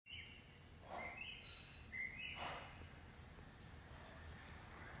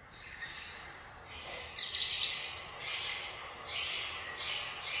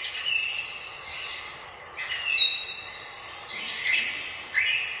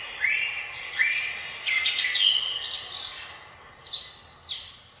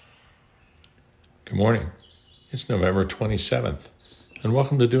Good morning. It's November 27th, and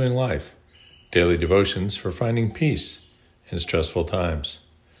welcome to Doing Life, daily devotions for finding peace in stressful times.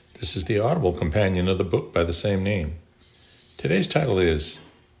 This is the audible companion of the book by the same name. Today's title is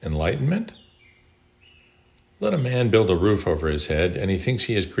Enlightenment? Let a man build a roof over his head, and he thinks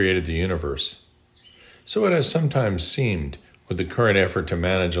he has created the universe. So it has sometimes seemed with the current effort to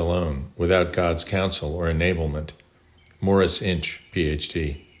manage alone, without God's counsel or enablement. Morris Inch,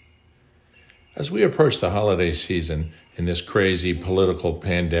 Ph.D. As we approach the holiday season in this crazy political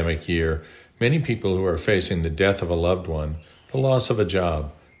pandemic year, many people who are facing the death of a loved one, the loss of a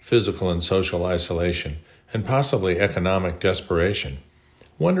job, physical and social isolation, and possibly economic desperation,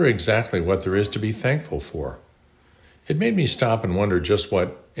 wonder exactly what there is to be thankful for. It made me stop and wonder just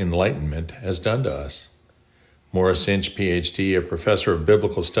what Enlightenment has done to us. Morris Inch, Ph.D., a professor of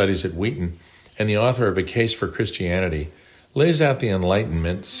biblical studies at Wheaton and the author of A Case for Christianity, lays out the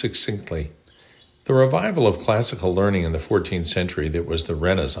Enlightenment succinctly. The revival of classical learning in the 14th century that was the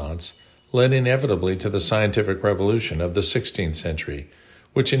Renaissance led inevitably to the scientific revolution of the 16th century,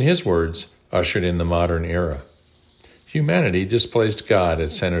 which in his words ushered in the modern era. Humanity displaced God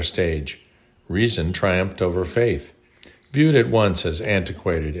at center stage. Reason triumphed over faith, viewed at once as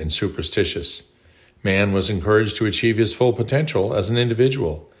antiquated and superstitious. Man was encouraged to achieve his full potential as an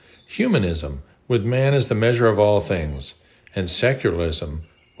individual. Humanism, with man as the measure of all things, and secularism,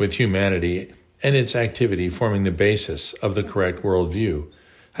 with humanity and its activity forming the basis of the correct worldview,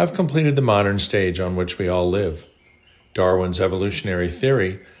 have completed the modern stage on which we all live. Darwin's evolutionary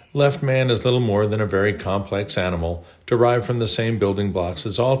theory left man as little more than a very complex animal derived from the same building blocks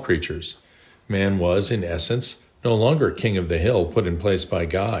as all creatures. Man was, in essence, no longer king of the hill put in place by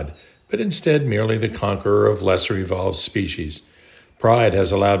God, but instead merely the conqueror of lesser evolved species. Pride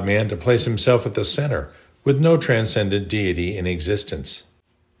has allowed man to place himself at the center, with no transcendent deity in existence.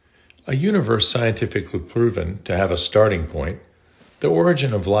 A universe scientifically proven to have a starting point, the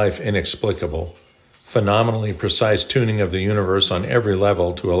origin of life inexplicable, phenomenally precise tuning of the universe on every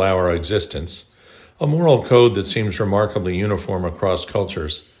level to allow our existence, a moral code that seems remarkably uniform across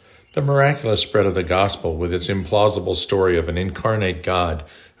cultures, the miraculous spread of the gospel with its implausible story of an incarnate God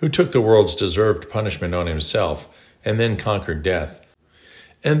who took the world's deserved punishment on himself and then conquered death,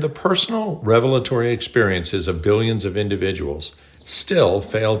 and the personal revelatory experiences of billions of individuals still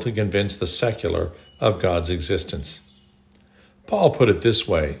fail to convince the secular of God's existence. Paul put it this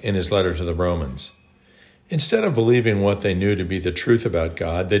way in his letter to the Romans. Instead of believing what they knew to be the truth about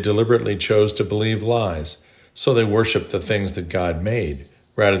God, they deliberately chose to believe lies, so they worshiped the things that God made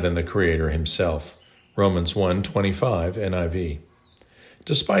rather than the Creator himself. Romans 1:25 NIV.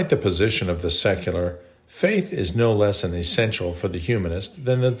 Despite the position of the secular, faith is no less an essential for the humanist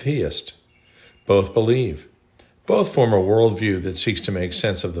than the theist. Both believe. Both form a worldview that seeks to make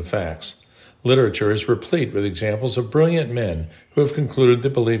sense of the facts. Literature is replete with examples of brilliant men who have concluded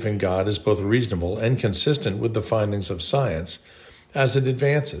that belief in God is both reasonable and consistent with the findings of science as it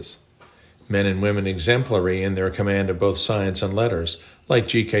advances. Men and women exemplary in their command of both science and letters, like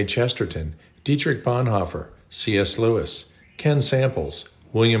G.K. Chesterton, Dietrich Bonhoeffer, C.S. Lewis, Ken Samples,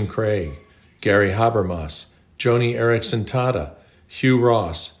 William Craig, Gary Habermas, Joni Eareckson Tada, Hugh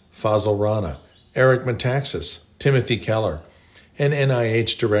Ross, Fazl Rana, Eric Metaxas, Timothy Keller, and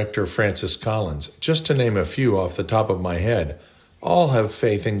NIH Director Francis Collins, just to name a few off the top of my head, all have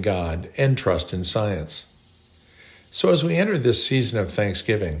faith in God and trust in science. So as we enter this season of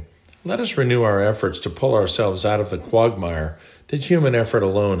Thanksgiving, let us renew our efforts to pull ourselves out of the quagmire that human effort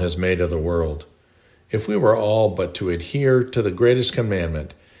alone has made of the world. If we were all but to adhere to the greatest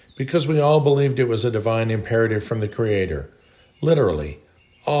commandment, because we all believed it was a divine imperative from the Creator, literally,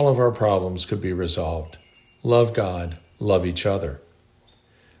 all of our problems could be resolved. Love God, love each other.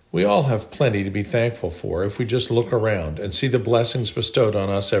 We all have plenty to be thankful for if we just look around and see the blessings bestowed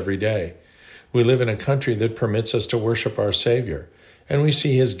on us every day. We live in a country that permits us to worship our Savior, and we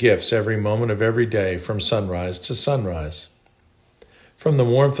see His gifts every moment of every day from sunrise to sunrise. From the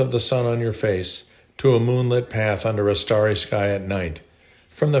warmth of the sun on your face to a moonlit path under a starry sky at night,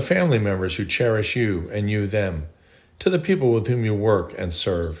 from the family members who cherish you and you them, to the people with whom you work and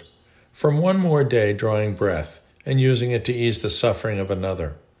serve, from one more day drawing breath and using it to ease the suffering of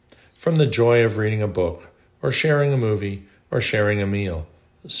another, from the joy of reading a book, or sharing a movie, or sharing a meal,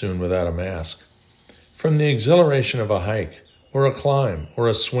 soon without a mask, from the exhilaration of a hike, or a climb, or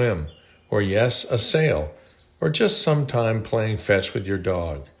a swim, or yes, a sail, or just some time playing fetch with your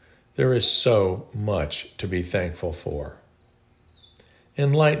dog. There is so much to be thankful for.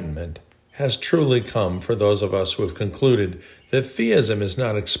 Enlightenment has truly come for those of us who have concluded that theism is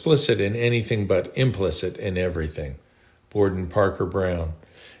not explicit in anything but implicit in everything. Borden Parker Brown.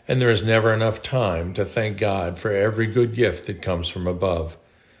 and there is never enough time to thank God for every good gift that comes from above.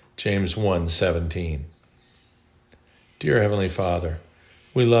 James 1:17. Dear Heavenly Father,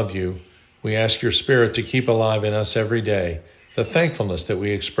 we love you. We ask your Spirit to keep alive in us every day the thankfulness that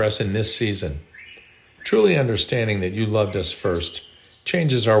we express in this season. Truly understanding that you loved us first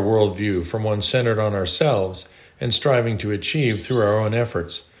changes our worldview from one centered on ourselves and striving to achieve through our own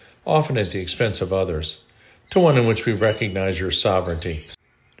efforts, often at the expense of others, to one in which we recognize your sovereignty,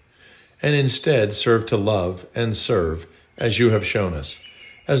 and instead serve to love and serve as you have shown us,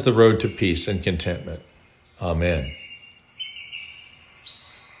 as the road to peace and contentment. Amen.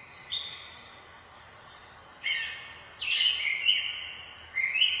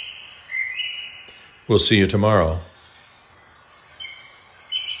 We'll see you tomorrow.